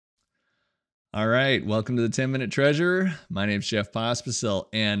All right, welcome to the 10-Minute Treasure. My name is Jeff Pospisil,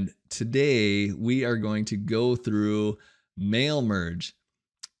 and today we are going to go through mail merge,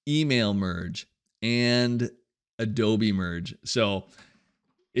 email merge, and Adobe merge. So,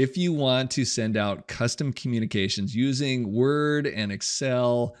 if you want to send out custom communications using Word and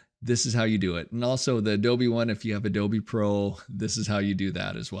Excel, this is how you do it. And also the Adobe one, if you have Adobe Pro, this is how you do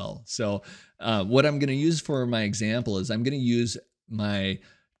that as well. So, what I'm going to use for my example is I'm going to use my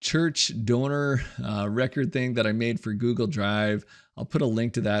church donor record thing that I made for Google Drive. I'll put a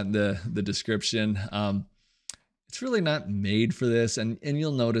link to that in the description. It's really not made for this, and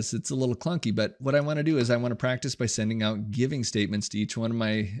you'll notice it's a little clunky, but what I want to do is I want to practice by sending out giving statements to each one of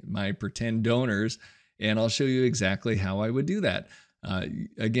my pretend donors, and I'll show you exactly how I would do that.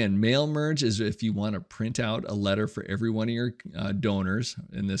 Again, mail merge is if you want to print out a letter for every one of your donors,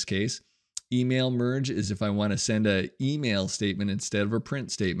 in this case. Email merge is if I want to send an email statement instead of a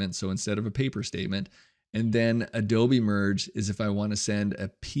print statement, so instead of a paper statement. And then Adobe merge is if I want to send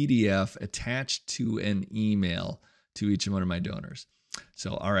a PDF attached to an email to each one of my donors.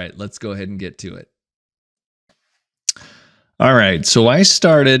 So, all right, let's go ahead and get to it. All right, so I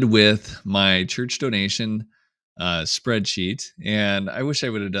started with my church donation spreadsheet, and I wish I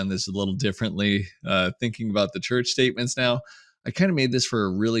would have done this a little differently, thinking about the church statements now. I kind of made this for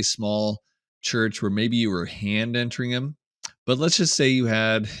a really small church where maybe you were hand entering them, but let's just say you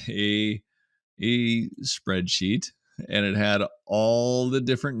had a spreadsheet and it had all the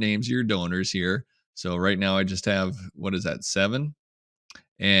different names of your donors here. So right now I just have, what is that, 7?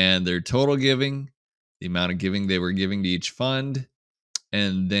 And their total giving, the amount of giving they were giving to each fund.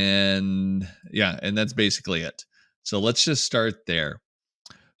 And then, yeah, and that's basically it. So let's just start there.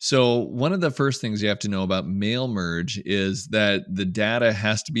 So one of the first things you have to know about mail merge is that the data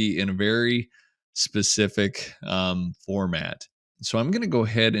has to be in a very specific format. So I'm going to go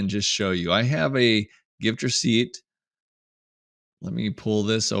ahead and just show you. I have a gift receipt. Let me pull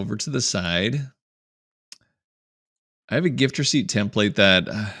this over to the side. I have a gift receipt template that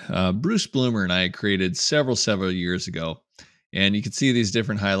Bruce Bloomer and I created several years ago. And you can see these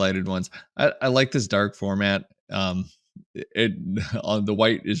different highlighted ones. I like this dark format. The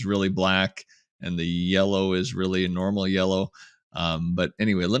white is really black and the yellow is really a normal yellow. But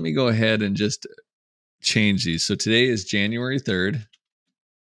anyway, let me go ahead and just change these. So today is January 3rd,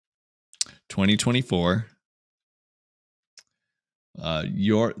 2024.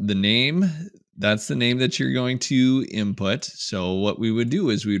 The name, that's the name that you're going to input. So what we would do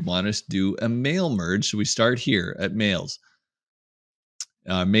is we'd want us to do a mail merge. So we start here at mailings.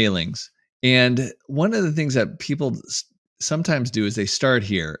 And one of the things that people sometimes do is they start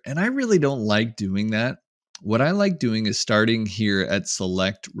here. And I really don't like doing that. What I like doing is starting here at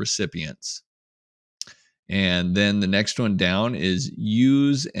select recipients. And then the next one down is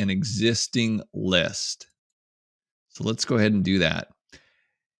use an existing list. So let's go ahead and do that.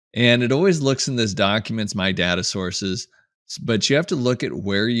 And it always looks in this documents, my data sources, but you have to look at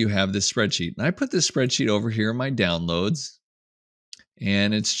where you have this spreadsheet. And I put this spreadsheet over here in my downloads,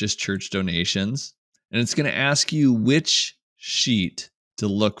 and it's just church donations. And it's going to ask you which sheet to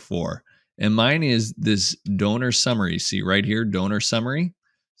look for. And mine is this donor summary. See right here, donor summary.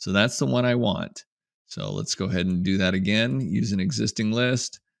 So that's the one I want. So let's go ahead and do that again. Use an existing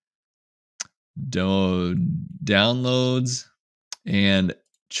list, downloads, and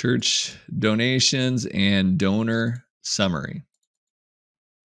church donations, and donor summary.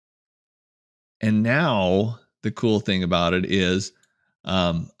 And now the cool thing about it is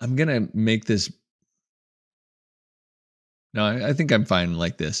I'm going to make this. No, I think I'm fine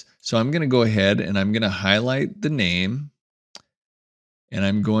like this. So I'm going to go ahead and I'm going to highlight the name, and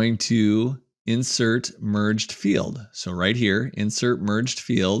I'm going to insert merged field. So right here, insert merged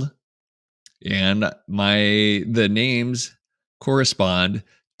field, and the names correspond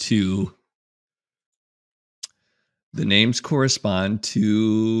to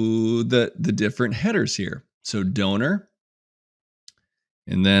the different headers here. So donor,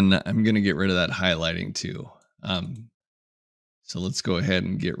 and then I'm going to get rid of that highlighting too. So let's go ahead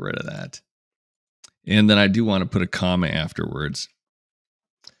and get rid of that. And then I do want to put a comma afterwards.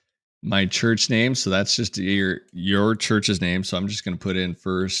 My church name, so that's just your church's name. So I'm just going to put in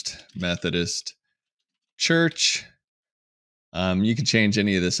First Methodist Church. You can change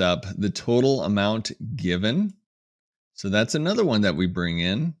any of this up. The total amount given. So that's another one that we bring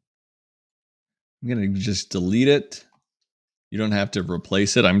in. I'm going to just delete it. You don't have to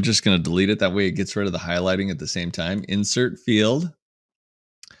replace it. I'm just going to delete it. That way it gets rid of the highlighting at the same time. Insert field.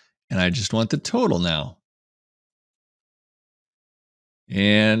 And I just want the total now.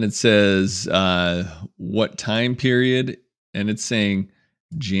 And it says what time period. And it's saying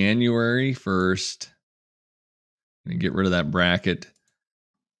January 1st. I'm going to get rid of that bracket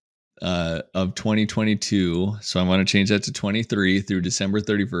of 2022. So I want to change that to 23 through December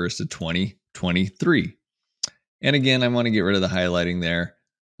 31st of 2023. And again, I want to get rid of the highlighting there.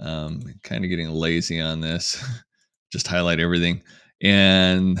 Kind of getting lazy on this. Just highlight everything.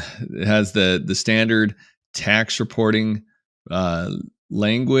 And it has the standard tax reporting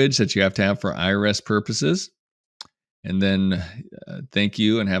language that you have to have for IRS purposes. And then thank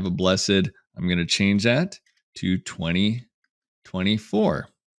you and have a blessed. I'm going to change that to 2024.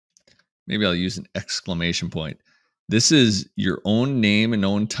 Maybe I'll use an exclamation point. This is your own name and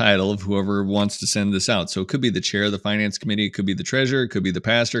own title of whoever wants to send this out. So it could be the chair of the finance committee. It could be the treasurer. It could be the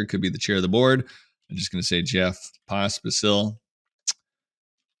pastor. It could be the chair of the board. I'm just going to say Jeff Pospisil,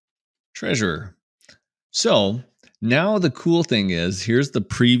 treasurer. So now the cool thing is, here's the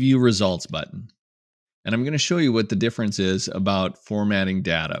preview results button. And I'm going to show you what the difference is about formatting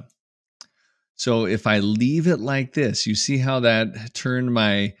data. So if I leave it like this, you see how that turned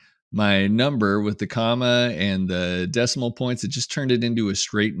my number with the comma and the decimal points, it just turned it into a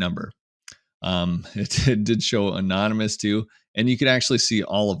straight number. It did show anonymous too, and you can actually see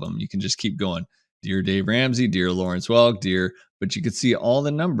all of them. You can just keep going. Dear Dave Ramsey, dear Lawrence Welk, dear, but you can see all the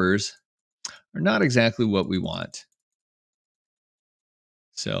numbers are not exactly what we want.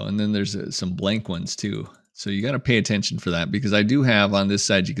 So, and then there's some blank ones too. So you got to pay attention for that, because I do have on this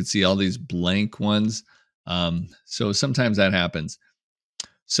side, you can see all these blank ones. So sometimes that happens.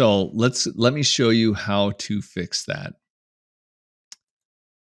 So let me show you how to fix that.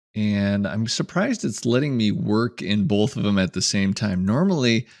 And I'm surprised it's letting me work in both of them at the same time.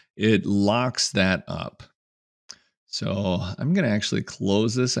 Normally it locks that up. So I'm going to actually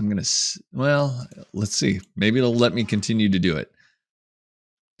close this. I'm going to, well, let's see. Maybe it'll let me continue to do it.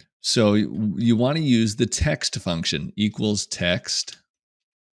 So you want to use the text function, equals text,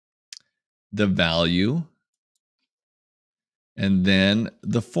 the value, and then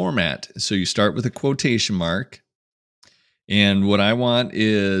the format. So you start with a quotation mark. And what I want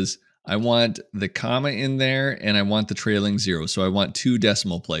is, I want the comma in there and I want the trailing zero. So I want 2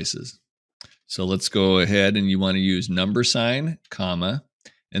 decimal places. So let's go ahead, and you want to use number sign, comma.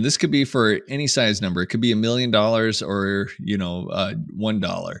 And this could be for any size number. It could be $1 million or,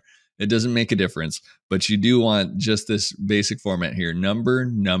 $1. It doesn't make a difference, but you do want just this basic format here.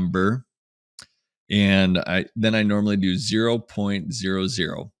 Number. And I normally do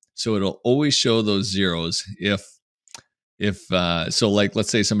 0.00. So it'll always show those zeros. So like,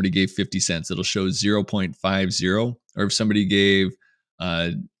 let's say somebody gave 50 cents, it'll show 0.50. Or if somebody gave,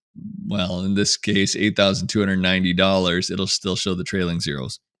 well, in this case, $8,290, it'll still show the trailing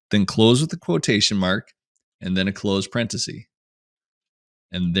zeros. Then close with the quotation mark and then a close parenthesis.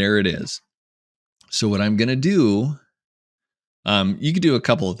 And there it is. So what I'm going to do, you could do a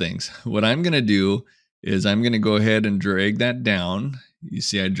couple of things. What I'm going to do is I'm going to go ahead and drag that down. You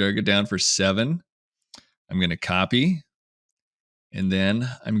see I drag it down for 7. I'm going to copy, and then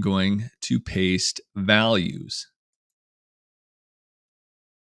I'm going to paste values.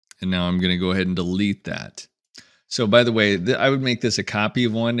 And now I'm going to go ahead and delete that. So by the way, I would make this a copy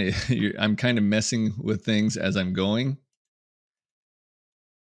of one. I'm kind of messing with things as I'm going.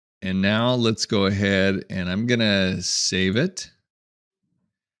 And now let's go ahead, and I'm going to save it.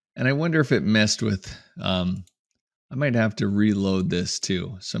 And I wonder if it messed with, I might have to reload this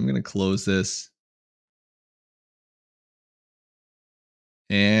too. So I'm going to close this.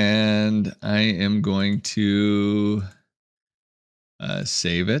 And I am going to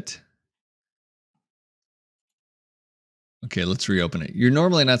save it. Okay, let's reopen it. You're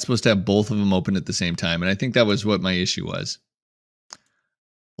normally not supposed to have both of them open at the same time. And I think that was what my issue was.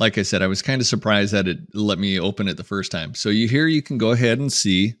 Like I said, I was kind of surprised that it let me open it the first time. So here you can go ahead and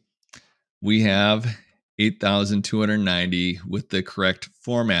see we have 8,290 with the correct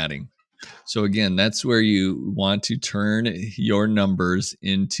formatting. So again, that's where you want to turn your numbers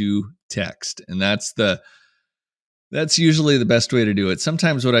into text. And that's usually the best way to do it.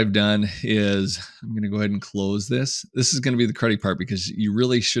 Sometimes what I've done is, I'm going to go ahead and close this. This is going to be the cruddy part, because you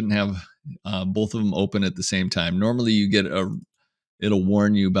really shouldn't have both of them open at the same time. Normally you get it'll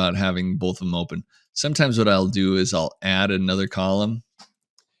warn you about having both of them open. Sometimes what I'll do is I'll add another column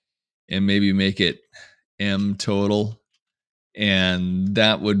and maybe make it M total. And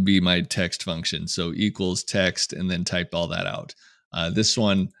that would be my text function. So equals text, and then type all that out. This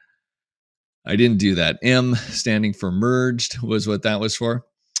one, I didn't do that. M standing for merged was what that was for.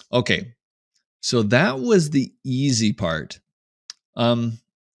 Okay. So that was the easy part. Let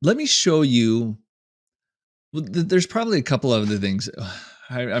me show you. There's probably a couple of other things.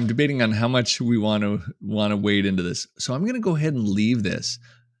 I'm debating on how much we want to wade into this. So I'm going to go ahead and leave this.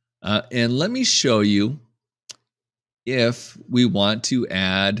 And let me show you if we want to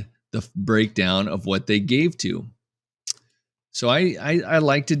add the breakdown of what they gave to. So I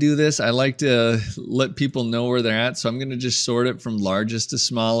like to do this. I like to let people know where they're at. So I'm going to just sort it from largest to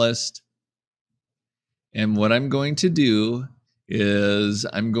smallest. And what I'm going to do is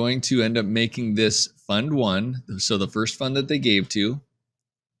I'm going to end up making this fund one. So the first fund that they gave to.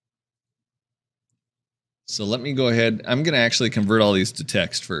 So let me go ahead. I'm going to actually convert all these to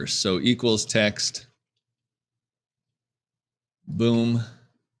text first. So equals text. Boom.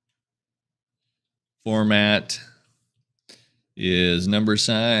 Format is number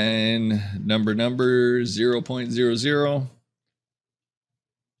sign, number 0.00.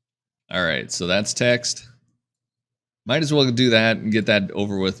 All right, so that's text. Might as well do that and get that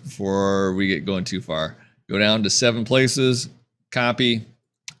over with before we get going too far. Go down to 7 places, copy,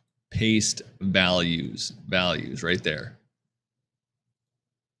 paste values right there.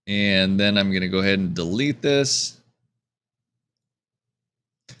 And then I'm going to go ahead and delete this.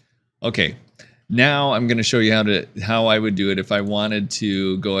 Okay, now I'm going to show you how I would do it if I wanted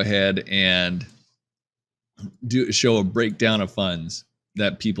to go ahead and show a breakdown of funds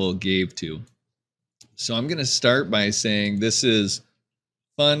that people gave to. So I'm going to start by saying this is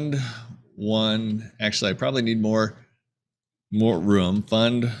fund one. Actually, I probably need more room.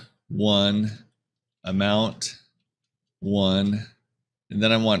 Fund one, amount one, and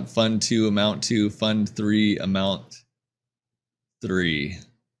then I want fund two, amount two, fund three, amount three.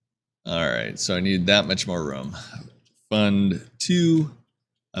 All right, so I need that much more room. Fund two,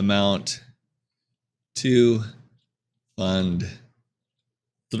 amount two, fund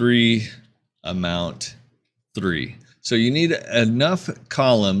three, amount three. So you need enough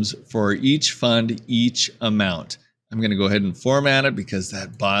columns for each fund, each amount. I'm going to go ahead and format it because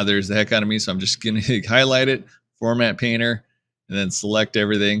that bothers the heck out of me. So I'm just going to highlight it, format painter, and then select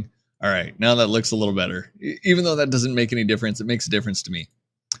everything. All right, now that looks a little better. Even though that doesn't make any difference, it makes a difference to me.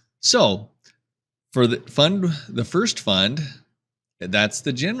 So for the first fund, that's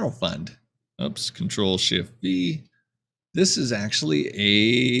the general fund. Oops, Control Shift V. This is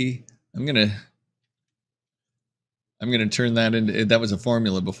actually I'm gonna turn that into, that was a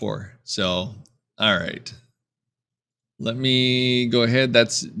formula before. So, all right. Let me go ahead.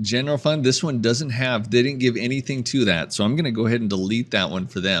 That's general fund. This one they didn't give anything to that. So I'm going to go ahead and delete that one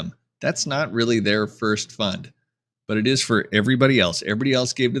for them. That's not really their first fund, but it is for everybody else. Everybody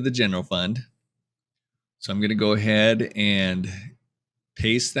else gave to the general fund. So I'm going to go ahead and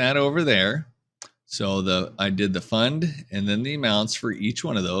paste that over there. So I did the fund and then the amounts for each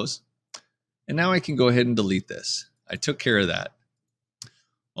one of those. And now I can go ahead and delete this. I took care of that.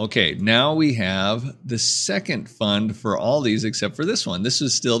 Okay, now we have the second fund for all these except for this one. This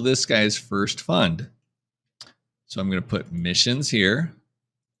is still this guy's first fund. So I'm going to put missions here.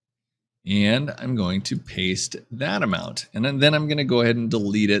 And I'm going to paste that amount. And then I'm going to go ahead and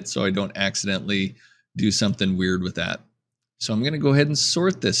delete it so I don't accidentally do something weird with that. So I'm going to go ahead and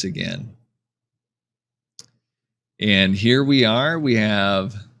sort this again. And here we are. We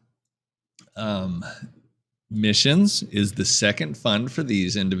have missions is the second fund for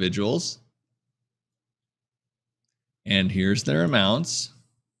these individuals. And here's their amounts.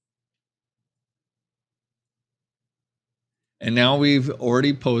 And now we've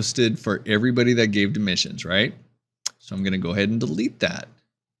already posted for everybody that gave to missions, right? So I'm going to go ahead and delete that.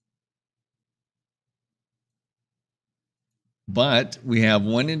 But we have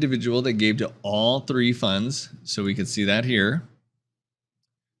one individual that gave to all 3 funds. So we can see that here.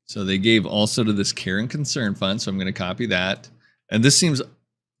 So they gave also to this care and concern fund. So I'm going to copy that. And this seems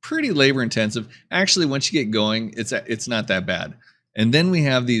pretty labor intensive. Actually, once you get going, it's not that bad. And then we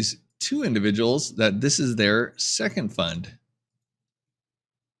have these 2 individuals that this is their second fund.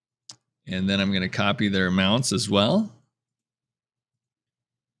 And then I'm going to copy their amounts as well.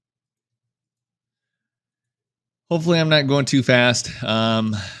 Hopefully I'm not going too fast.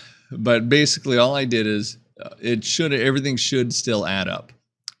 But basically all I did is everything should still add up.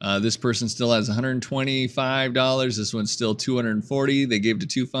 This person still has $125. This one's still $240. They gave to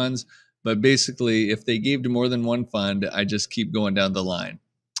 2 funds. But basically, if they gave to more than one fund, I just keep going down the line.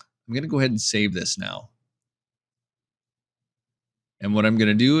 I'm going to go ahead and save this now. And what I'm going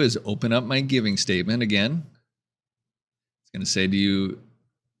to do is open up my giving statement again. It's going to say, do you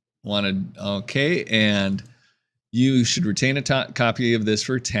want to, okay, and you should retain a copy of this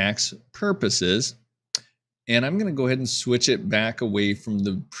for tax purposes. And I'm going to go ahead and switch it back away from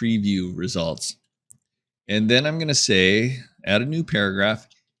the preview results. And then I'm going to say, add a new paragraph.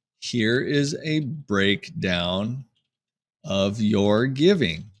 Here is a breakdown of your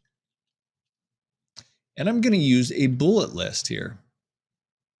giving. And I'm going to use a bullet list here.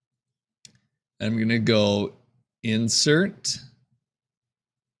 I'm going to go insert.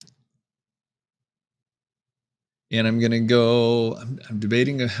 And I'm going to go, I'm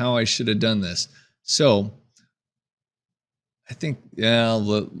debating how I should have done this. So I think, yeah,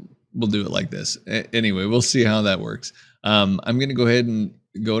 we'll do it like this. Anyway, we'll see how that works. I'm going to go ahead and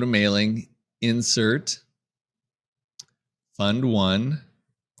go to mailing, insert, fund one,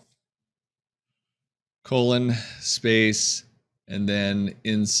 colon, space, and then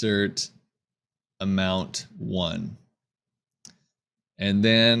insert amount one. And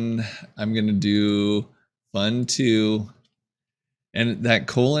then I'm going to do fund two. And that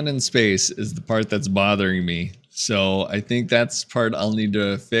colon and space is the part that's bothering me. So I think that's part I'll need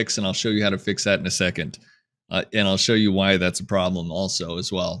to fix, and I'll show you how to fix that in a second. And I'll show you why that's a problem also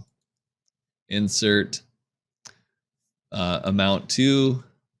as well. Insert amount two,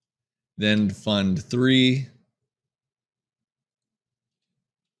 then fund three,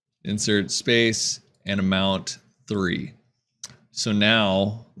 insert space, and amount three. So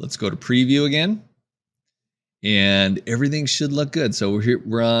now let's go to preview again. And everything should look good. So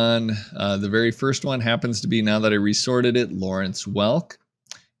we're on the very first one happens to be, now that I resorted it, Lawrence Welk.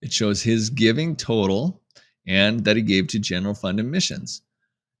 It shows his giving total and that he gave to general fund and missions.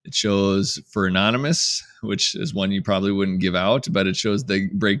 It shows for anonymous, which is one you probably wouldn't give out, but it shows the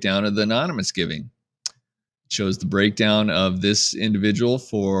breakdown of the anonymous giving. It shows the breakdown of this individual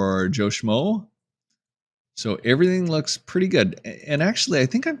for Joe Schmo. So everything looks pretty good. And actually, I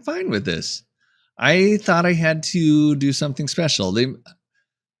think I'm fine with this. I thought I had to do something special.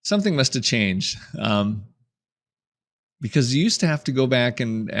 Something must have changed because you used to have to go back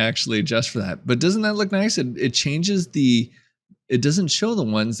and actually adjust for that. But doesn't that look nice? It changes it doesn't show the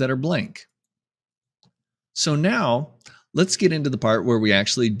ones that are blank. So now let's get into the part where we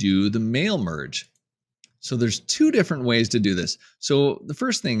actually do the mail merge. So there's two different ways to do this. So the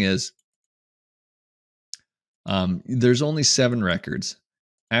first thing is there's only 7 records.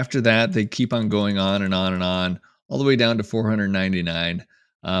 After that, they keep on going on and on and on, all the way down to 499.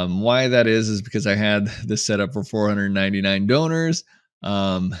 Why that is because I had this set up for 499 donors.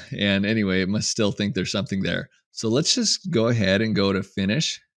 And anyway, it must still think there's something there. So let's just go ahead and go to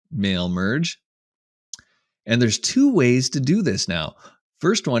finish mail merge. And there's 2 ways to do this now.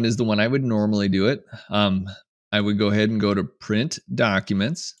 First one is the one I would normally do it. I would go ahead and go to print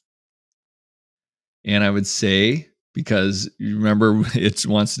documents. And I would say, because you remember it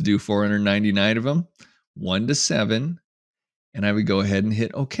wants to do 499 of them, 1 to 7. And I would go ahead and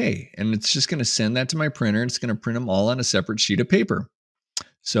hit OK. And it's just going to send that to my printer. It's going to print them all on a separate sheet of paper.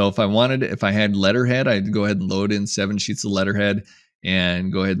 So if I had letterhead, I'd go ahead and load in 7 sheets of letterhead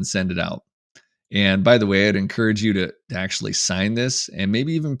and go ahead and send it out. And by the way, I'd encourage you to actually sign this and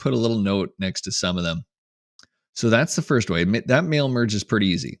maybe even put a little note next to some of them. So that's the first way. That mail merge is pretty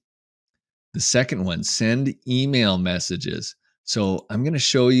easy. The second one, send email messages. So I'm going to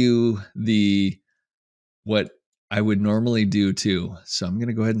show you what I would normally do too. So I'm going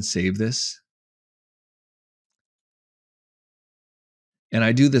to go ahead and save this. And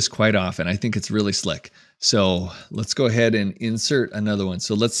I do this quite often. I think it's really slick. So let's go ahead and insert another one.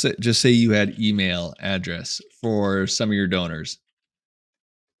 So let's just say you had email address for some of your donors.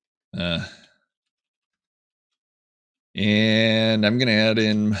 And I'm going to add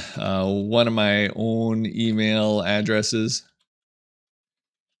in one of my own email addresses.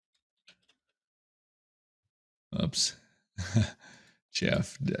 Oops.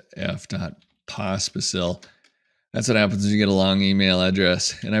 Jeff F. Pospisil. That's what happens when you get a long email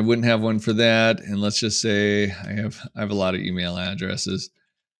address. And I wouldn't have one for that. And let's just say I have a lot of email addresses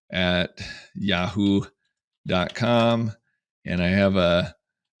at yahoo.com. And I have a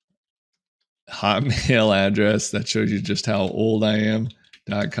Hotmail address that shows you just how old I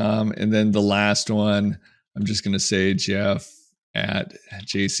am.com. And then the last one, I'm just going to say Jeff at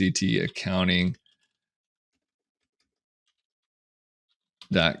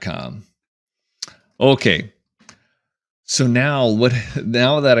jctaccounting.com. Okay. So now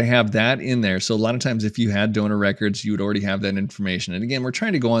that I have that in there, so a lot of times if you had donor records, you would already have that information. And again, we're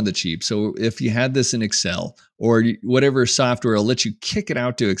trying to go on the cheap. So if you had this in Excel or whatever software will let you kick it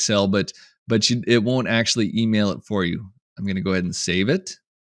out to Excel, but it won't actually email it for you. I'm going to go ahead and save it.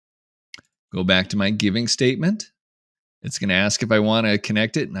 Go back to my giving statement. It's going to ask if I want to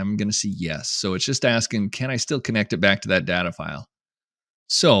connect it, and I'm going to say yes. So it's just asking, can I still connect it back to that data file?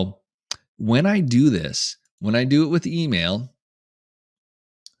 So when I do this, when I do it with email,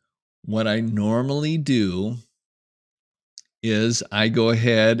 what I normally do is I go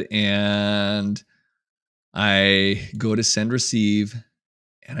ahead and I go to send receive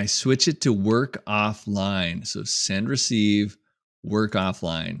and I switch it to work offline. So send receive, work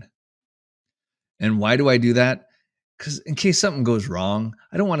offline. And why do I do that? Because in case something goes wrong,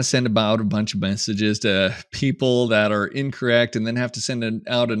 I don't want to send about a bunch of messages to people that are incorrect and then have to send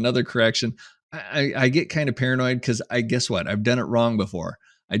out another correction. I get kind of paranoid because I guess what? I've done it wrong before.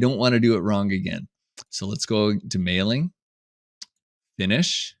 I don't want to do it wrong again. So let's go to mailing,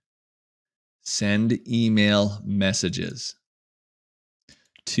 finish, send email messages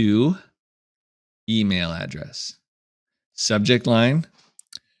to email address. Subject line,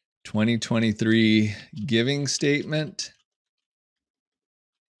 2023 giving statement,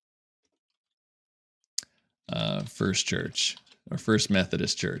 First Church or First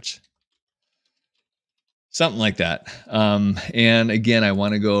Methodist Church. Something like that. And again, I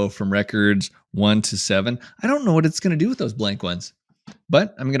want to go from records 1 to 7. I don't know what it's going to do with those blank ones,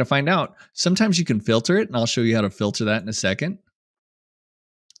 but I'm going to find out. Sometimes you can filter it, and I'll show you how to filter that in a second.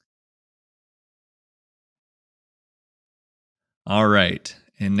 All right.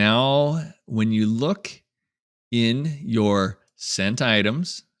 And now when you look in your sent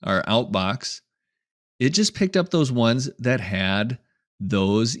items or outbox, it just picked up those ones that had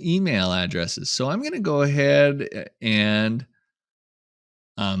those email addresses. So I'm going to go ahead and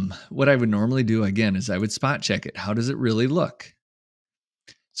what I would normally do again is I would spot check it. How does it really look?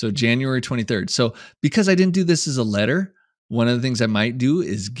 So January 23rd. So because I didn't do this as a letter, one of the things I might do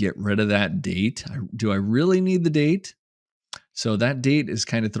is get rid of that date. Do I really need the date? So that date is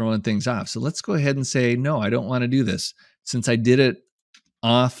kind of throwing things off. So let's go ahead and say, no, I don't want to do this. Since I did it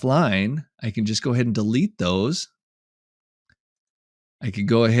offline, I can just go ahead and delete those. I could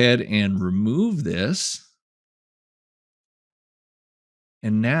go ahead and remove this.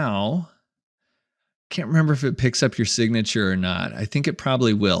 And now, can't remember if it picks up your signature or not. I think it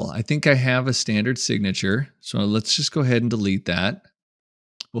probably will. I think I have a standard signature. So let's just go ahead and delete that.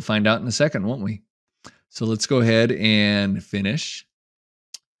 We'll find out in a second, won't we? So let's go ahead and finish.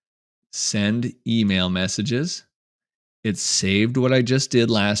 Send email messages. It saved what I just did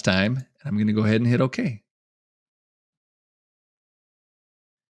last time. And I'm going to go ahead and hit OK.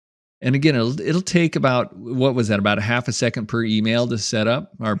 And again, it'll take about, what was that, about a half a second per email to set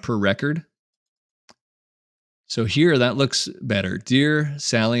up or per record. So here that looks better. Dear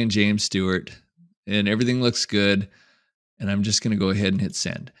Sally and James Stewart, and everything looks good. And I'm just going to go ahead and hit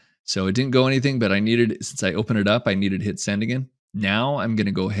send. So it didn't go anything, but I needed, since I opened it up, I needed to hit send again. Now I'm going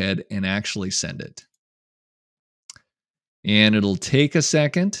to go ahead and actually send it. And it'll take a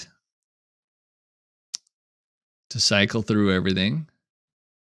second to cycle through everything.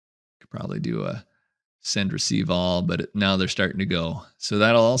 Could probably do a send receive all, but now they're starting to go. So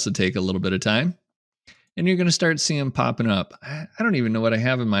that'll also take a little bit of time. And you're going to start seeing them popping up. I don't even know what I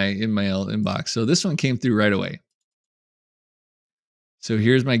have in my email inbox. So this one came through right away. So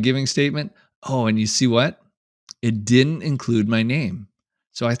here's my giving statement. Oh, and you see what? It didn't include my name.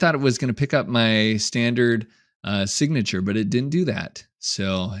 So I thought it was going to pick up my standard signature, but it didn't do that.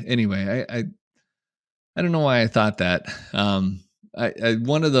 So anyway, I don't know why I thought that.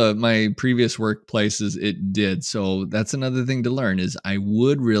 One of my previous workplaces, it did. So that's another thing to learn is I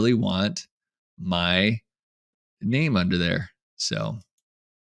would really want my name under there. So,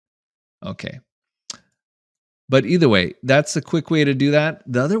 okay. But either way, that's a quick way to do that.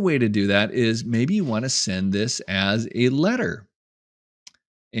 The other way to do that is maybe you want to send this as a letter.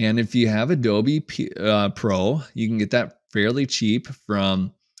 And if you have Adobe Pro, you can get that fairly cheap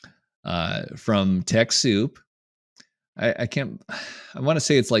from TechSoup. I want to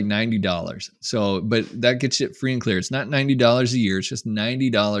say it's like $90. So, but that gets it free and clear. It's not $90 a year. It's just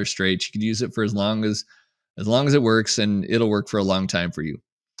 $90 straight. You could use it for as long as it works, and it'll work for a long time for you.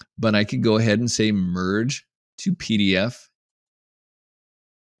 But I could go ahead and say merge to PDF.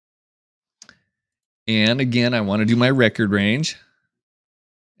 And again, I want to do my record range.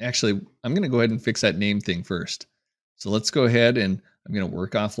 Actually, I'm going to go ahead and fix that name thing first. So let's go ahead and I'm going to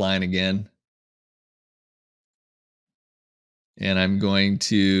work offline again. And I'm going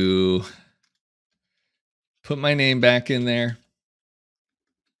to put my name back in there.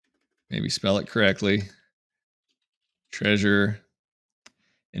 Maybe spell it correctly. Treasurer.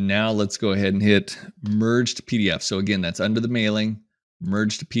 And now let's go ahead and hit merge to PDF. So again, that's under the mailing,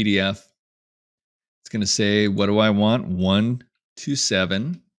 merge to PDF. It's going to say, what do I want? 1 to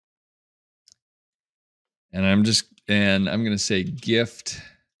 7. And I'm going to say gift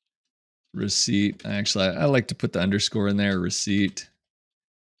receipt. Actually, I like to put the underscore in there, receipt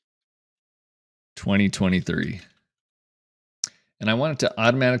 2023. And I want it to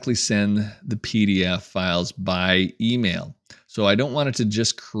automatically send the PDF files by email. So I don't want it to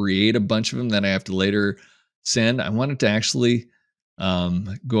just create a bunch of them that I have to later send. I want it to actually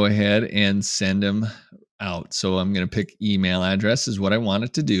go ahead and send them out. So I'm going to pick email address is what I want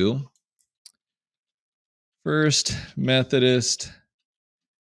it to do. First Methodist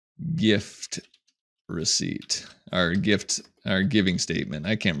gift receipt, our giving statement.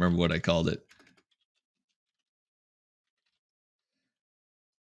 I can't remember what I called it.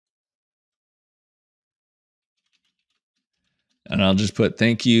 And I'll just put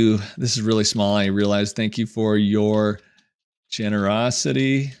thank you. This is really small. I realize thank you for your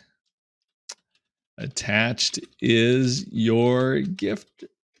generosity. Attached is your gift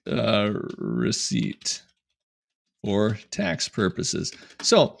receipt for tax purposes.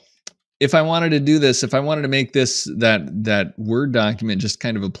 So if I wanted to do this, if I wanted to make this that Word document just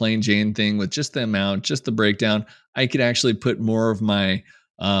kind of a plain Jane thing with just the amount, just the breakdown, I could actually put more of my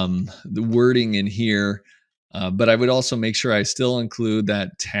the wording in here. But I would also make sure I still include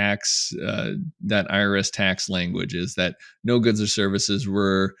that tax, that IRS tax language is that no goods or services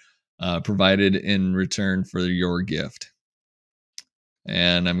were provided in return for your gift.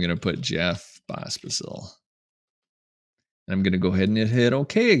 And I'm going to put Jeff Pospisil. And I'm going to go ahead and hit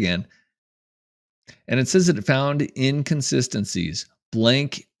OK again. And it says that it found inconsistencies,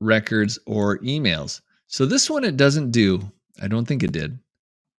 blank records, or emails. So this one it doesn't do. I don't think it did.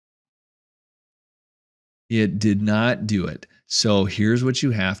 It did not do it. So here's what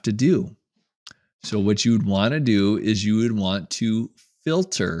you have to do. So what you would want to do is you would want to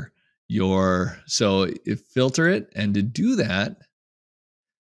filter filter it. And to do that,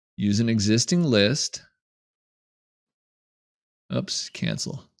 use an existing list. Oops,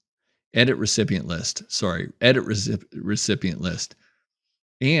 cancel. Edit recipient list. Sorry, edit recipient list.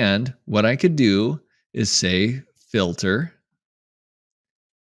 And what I could do is say filter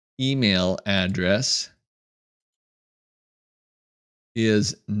email address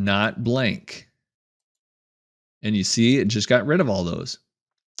is not blank. And you see, it just got rid of all those.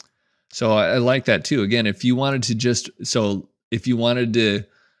 So I like that too. Again, if you wanted to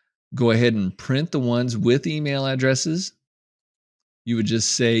go ahead and print the ones with email addresses, you would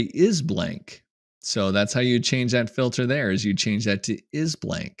just say is blank. So that's how you change that filter there, is you change that to is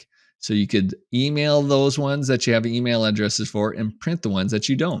blank. So you could email those ones that you have email addresses for and print the ones that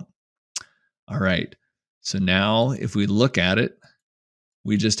you don't. All right. So now if we look at it,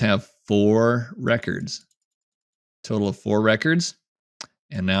 we just have 4 records, total of 4 records.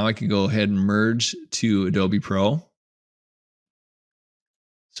 And now I can go ahead and merge to Adobe Pro.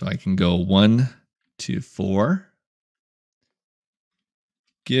 So I can go 1 to 4.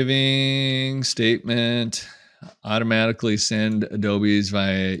 Giving statement, automatically send Adobe's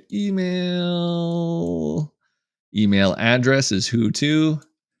via email. Email address is who to.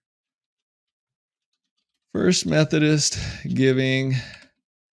 First Methodist giving.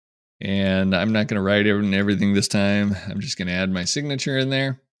 And I'm not going to write everything this time. I'm just going to add my signature in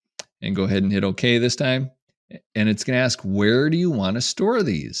there and go ahead and hit OK this time. And it's going to ask, where do you want to store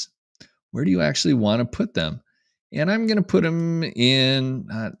these? Where do you actually want to put them? And I'm going to put them in,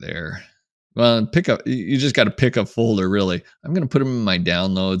 not there. Well, you just got to pick a folder, really. I'm going to put them in my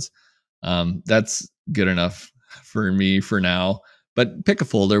downloads. That's good enough for me for now. But pick a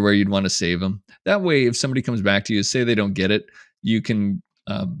folder where you'd want to save them. That way, if somebody comes back to you, say they don't get it, you can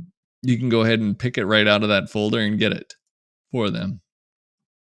go ahead and pick it right out of that folder and get it for them.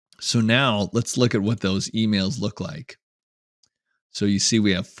 So now let's look at what those emails look like. So you see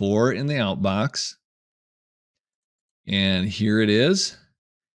we have 4 in the outbox. And here it is.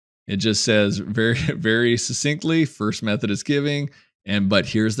 It just says very, very succinctly, First Methodist Giving. But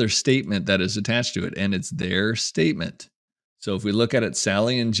here's their statement that is attached to it. And it's their statement. So if we look at it,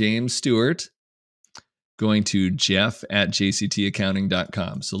 Sally and James Stewart, going to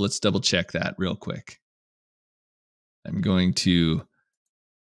jeff@jctaccounting.com. So let's double check that real quick. I'm going to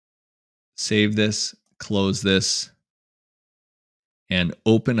save this, close this, and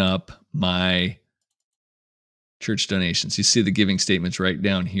open up my church donations. You see the giving statements right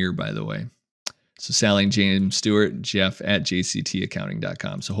down here, by the way. So Sally and James Stewart,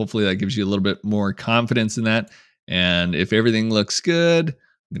 jeff@jctaccounting.com. So hopefully that gives you a little bit more confidence in that. And if everything looks good, I'm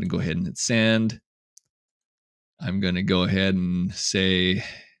going to go ahead and hit send. I'm going to go ahead and say,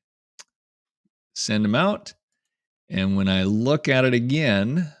 send them out. And when I look at it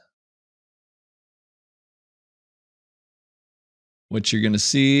again, what you're going to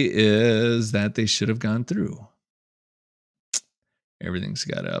see is that they should have gone through. Everything's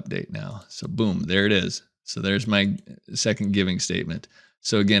got to update now. So boom, there it is. So there's my second giving statement.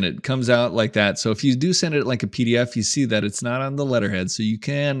 So again, it comes out like that. So if you do send it like a PDF, you see that it's not on the letterhead. So you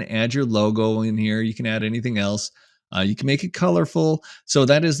can add your logo in here. You can add anything else. You can make it colorful. So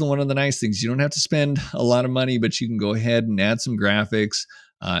that is one of the nice things. You don't have to spend a lot of money, but you can go ahead and add some graphics,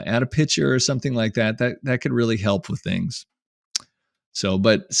 add a picture or something like that. That could really help with things. So,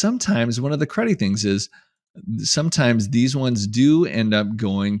 but sometimes one of the cruddy things is sometimes these ones do end up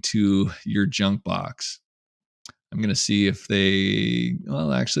going to your junk box. I'm going to see if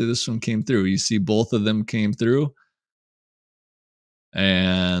well, actually, this one came through. You see, both of them came through.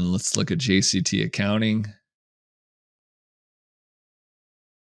 And let's look at JCT accounting.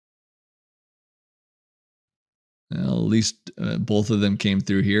 Well, at least both of them came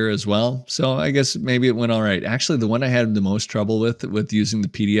through here as well. So I guess maybe it went all right. Actually, the one I had the most trouble with using the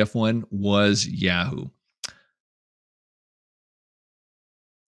PDF one was Yahoo.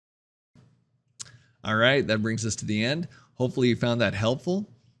 All right, that brings us to the end. Hopefully you found that helpful.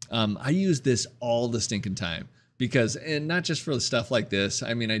 I use this all the stinking time because, and not just for stuff like this.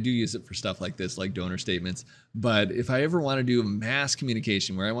 I mean, I do use it for stuff like this, like donor statements. But if I ever want to do mass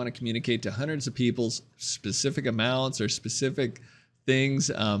communication where I want to communicate to hundreds of people's specific amounts or specific things,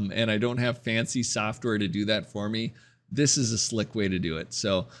 and I don't have fancy software to do that for me, this is a slick way to do it.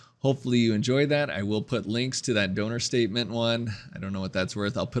 So hopefully you enjoy that. I will put links to that donor statement one. I don't know what that's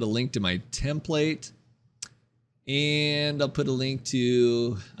worth. I'll put a link to my template, and I'll put a link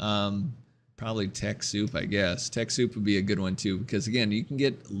to probably TechSoup, I guess. TechSoup would be a good one too, because again, you can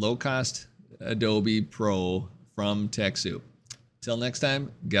get low-cost Adobe Pro from TechSoup. Till next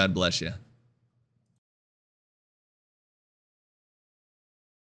time, God bless you.